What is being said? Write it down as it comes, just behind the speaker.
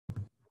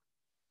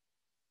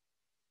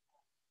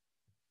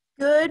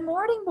Good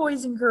morning,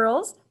 boys and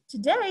girls.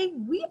 Today,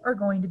 we are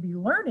going to be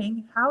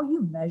learning how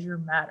you measure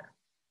matter.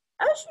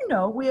 As you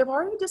know, we have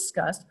already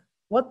discussed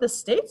what the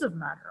states of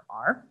matter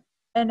are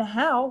and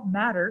how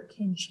matter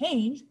can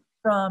change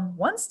from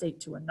one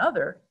state to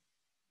another.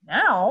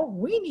 Now,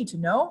 we need to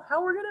know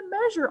how we're going to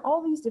measure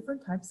all these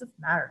different types of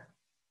matter.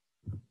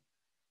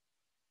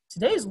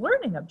 Today's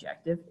learning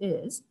objective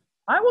is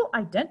I will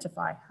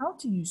identify how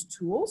to use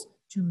tools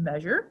to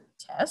measure,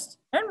 test,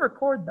 and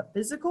record the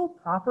physical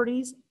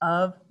properties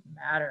of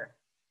matter.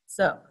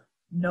 So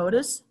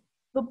notice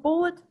the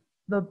bullet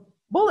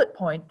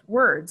point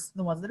words,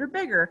 the ones that are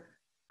bigger,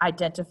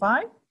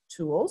 identify,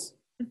 tools,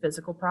 and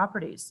physical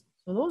properties.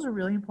 So those are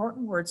really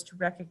important words to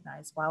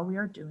recognize while we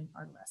are doing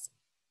our lesson.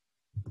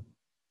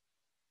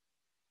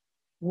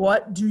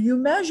 What do you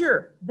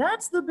measure?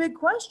 That's the big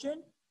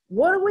question.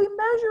 What do we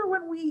measure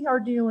when we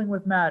are dealing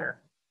with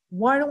matter?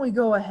 Why don't we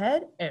go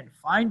ahead and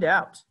find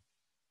out?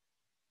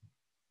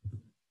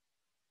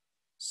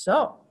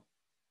 So,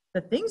 the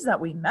things that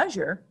we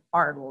measure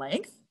are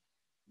length,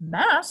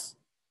 mass,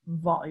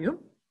 volume,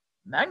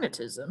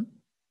 magnetism,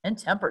 and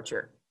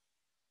temperature.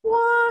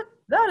 What?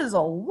 That is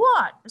a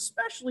lot,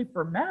 especially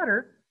for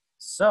matter.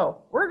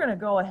 So, we're going to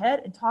go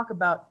ahead and talk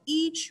about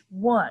each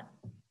one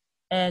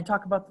and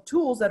talk about the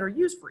tools that are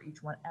used for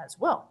each one as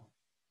well.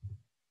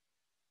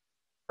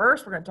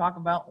 First, we're going to talk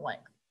about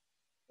length.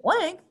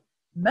 Length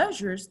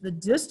measures the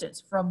distance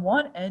from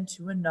one end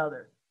to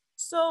another.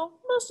 So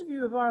most of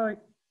you are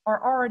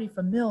already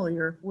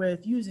familiar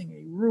with using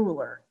a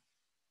ruler.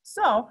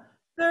 So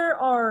there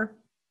are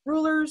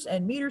rulers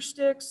and meter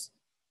sticks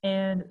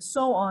and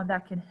so on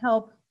that can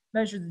help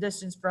measure the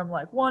distance from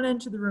like one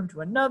end of the room to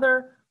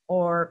another,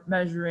 or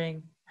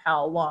measuring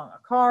how long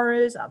a car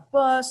is, a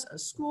bus, a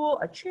school,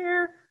 a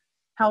chair,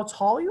 how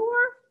tall you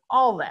are,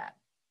 all that.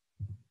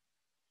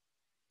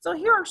 So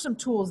here are some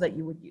tools that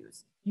you would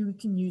use. You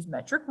can use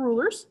metric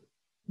rulers,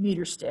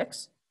 meter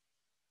sticks,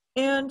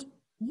 and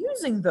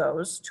using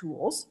those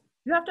tools,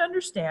 you have to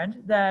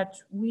understand that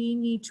we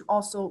need to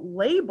also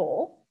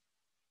label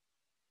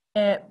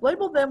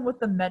them with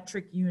the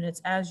metric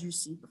units as you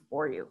see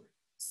before you.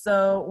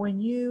 So when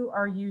you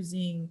are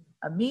using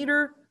a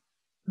meter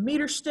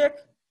stick,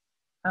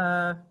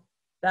 a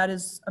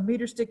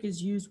meter stick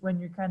is used when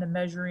you're kind of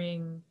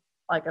measuring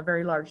like a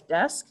very large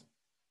desk.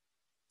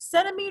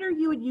 Centimeter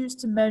you would use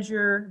to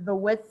measure the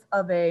width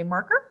of a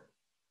marker.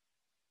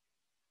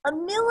 A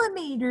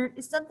millimeter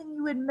is something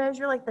you would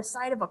measure like the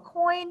side of a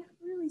coin,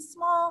 really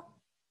small.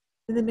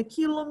 And then a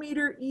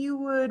kilometer, you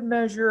would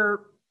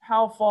measure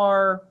how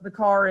far the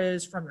car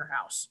is from your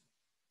house.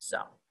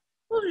 So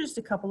those are just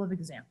a couple of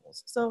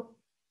examples. So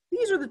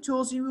these are the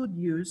tools you would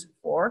use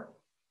for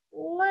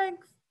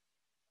length.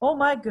 Oh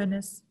my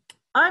goodness,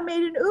 I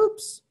made an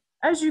oops.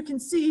 As you can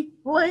see,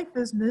 length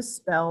is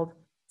misspelled.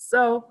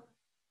 So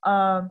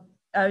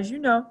as you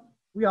know,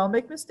 we all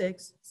make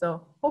mistakes,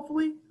 so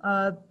hopefully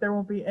there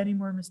won't be any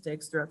more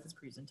mistakes throughout this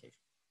presentation.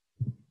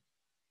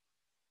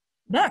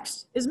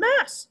 Next is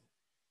mass.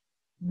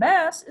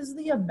 Mass is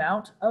the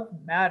amount of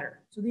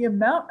matter, so the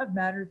amount of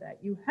matter that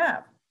you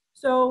have.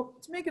 So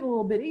to make it a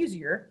little bit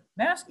easier,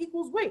 mass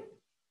equals weight.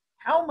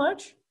 How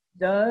much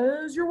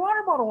does your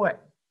water bottle weigh?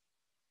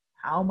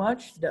 How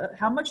much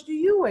do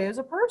you weigh as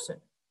a person?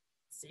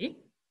 See,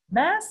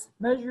 mass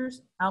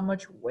measures how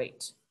much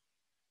weight.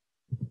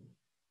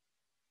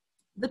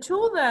 The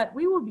tool that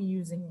we will be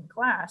using in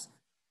class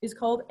is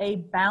called a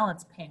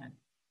balance pan,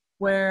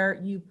 where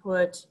you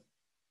put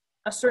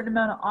a certain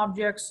amount of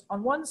objects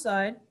on one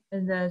side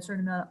and then a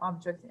certain amount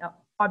of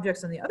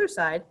objects on the other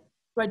side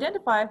to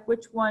identify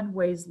which one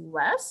weighs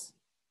less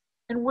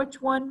and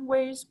which one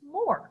weighs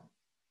more.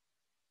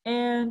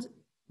 And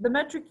the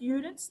metric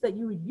units that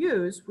you would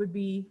use would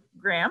be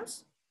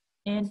grams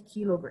and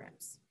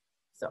kilograms.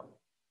 So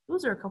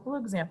those are a couple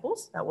of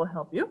examples that will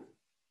help you.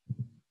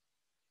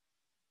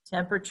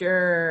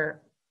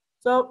 Temperature.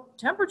 So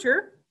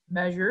temperature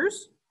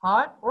measures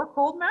hot or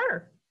cold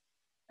matter.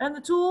 And the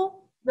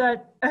tool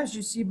that, as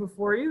you see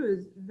before you,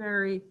 is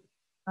very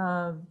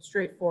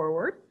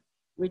straightforward,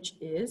 which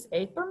is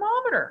a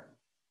thermometer.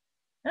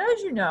 And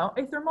as you know,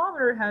 a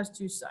thermometer has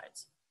two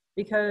sides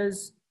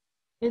because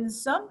in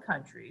some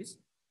countries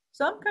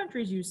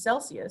use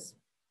Celsius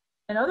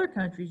and other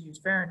countries use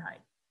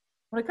Fahrenheit.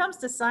 When it comes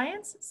to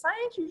science,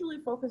 science usually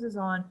focuses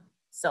on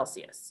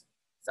Celsius.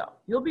 So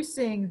you'll be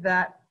seeing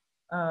that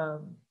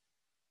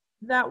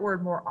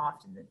word more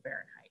often than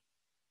Fahrenheit.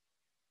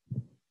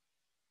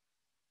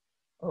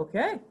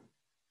 Okay.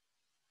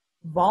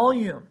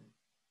 Volume.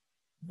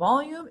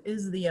 Volume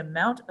is the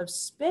amount of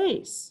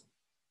space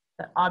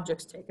that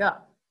objects take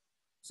up.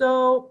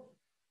 So,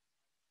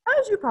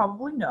 as you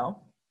probably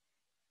know,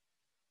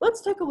 let's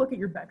take a look at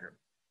your bedroom.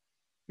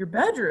 Your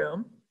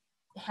bedroom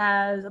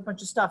has a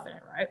bunch of stuff in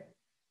it, right?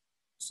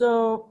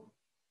 So,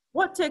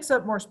 what takes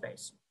up more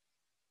space?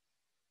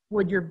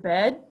 Would your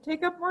bed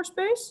take up more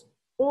space?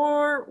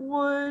 Or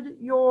would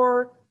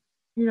your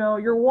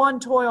one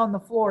toy on the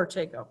floor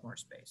take up more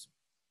space?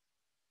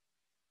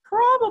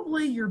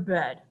 Probably your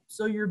bed.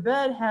 So your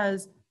bed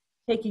has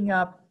taking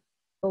up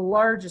the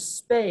largest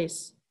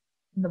space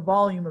in the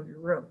volume of your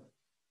room.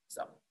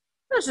 So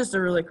that's just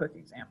a really quick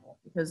example,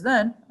 because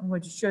then I'm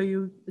going to show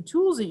you the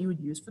tools that you would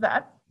use for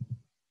that,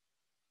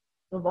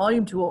 the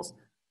volume tools.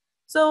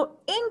 So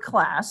in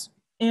class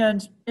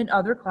and in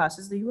other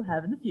classes that you will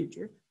have in the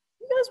future,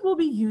 you guys will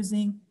be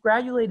using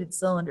granulated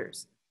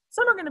cylinders.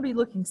 Some are going to be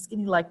looking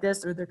skinny like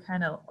this, or they're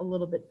kind of a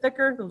little bit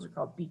thicker. Those are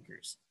called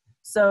beakers.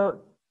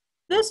 So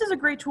this is a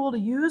great tool to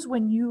use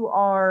when you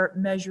are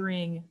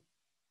measuring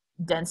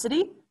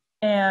density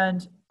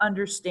and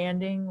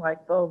understanding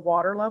like the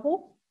water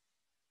level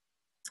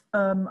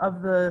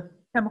of the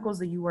chemicals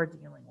that you are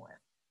dealing with.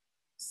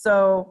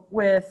 So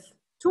with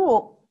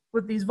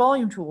these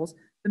volume tools,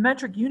 the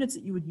metric units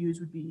that you would use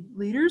would be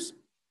liters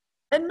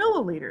and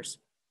milliliters.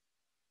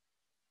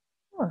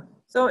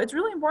 So it's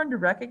really important to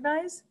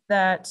recognize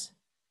that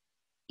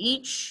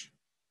each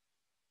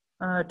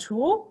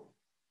tool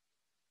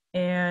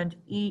and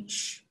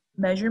each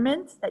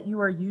measurement that you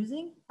are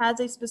using has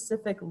a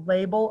specific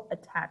label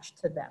attached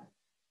to them.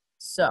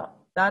 So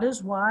that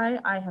is why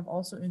I have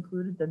also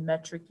included the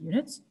metric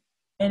units.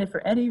 And if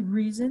for any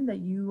reason that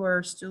you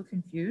are still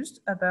confused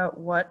about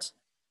what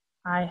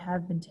I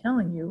have been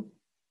telling you,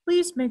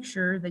 please make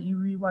sure that you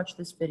rewatch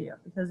this video,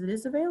 because it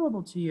is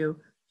available to you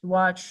to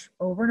watch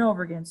over and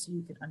over again so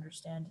you can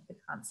understand the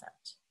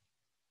concept.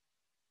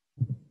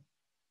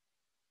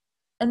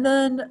 And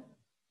then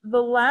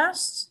the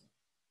last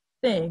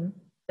thing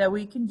that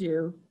we can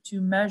do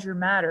to measure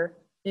matter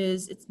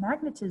is its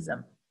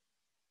magnetism.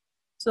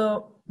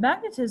 So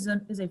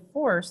magnetism is a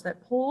force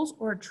that pulls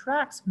or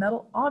attracts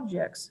metal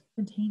objects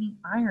containing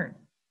iron.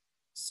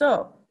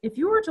 So if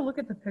you were to look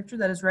at the picture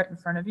that is right in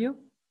front of you,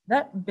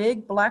 that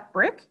big black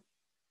brick,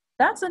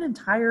 that's an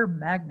entire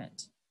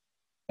magnet.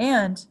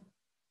 And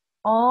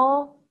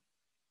all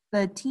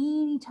the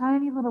teeny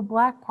tiny little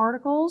black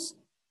particles,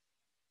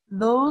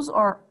 those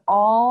are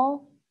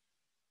all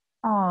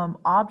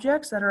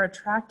objects that are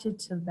attracted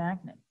to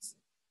magnets.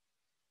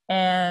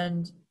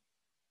 And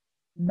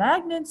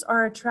magnets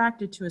are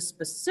attracted to a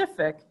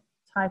specific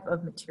type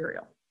of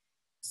material,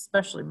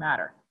 especially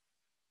matter.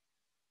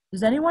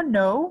 Does anyone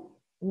know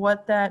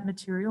what that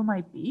material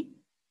might be?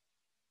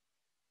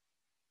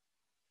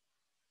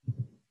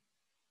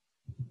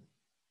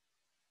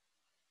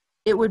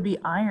 It would be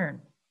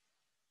iron.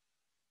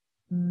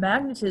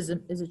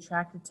 Magnetism is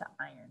attracted to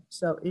iron.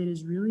 So it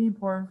is really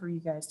important for you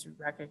guys to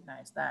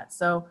recognize that.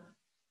 So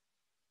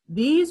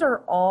these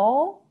are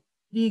all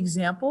the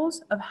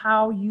examples of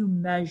how you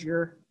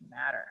measure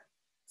matter.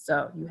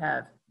 So you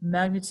have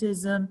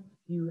magnetism,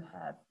 you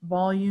have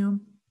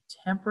volume,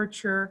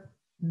 temperature,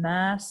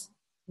 mass,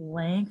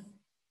 length,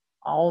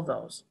 all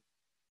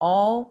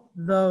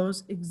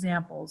those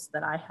examples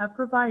that I have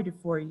provided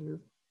for you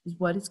is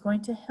what is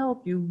going to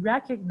help you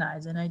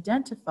recognize and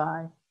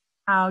identify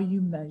how you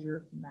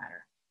measure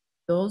matter.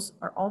 Those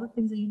are all the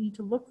things that you need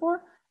to look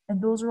for, and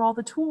those are all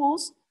the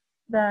tools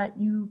that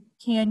you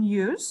can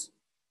use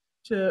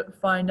to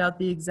find out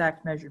the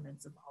exact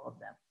measurements of all of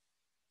them.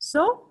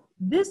 So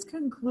this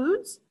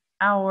concludes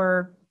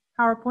our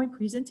PowerPoint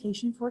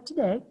presentation for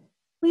today.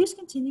 Please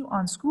continue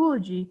on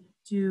Schoology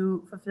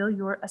to fulfill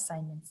your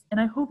assignments. And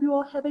I hope you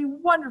all have a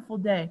wonderful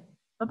day.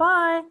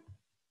 Bye-bye.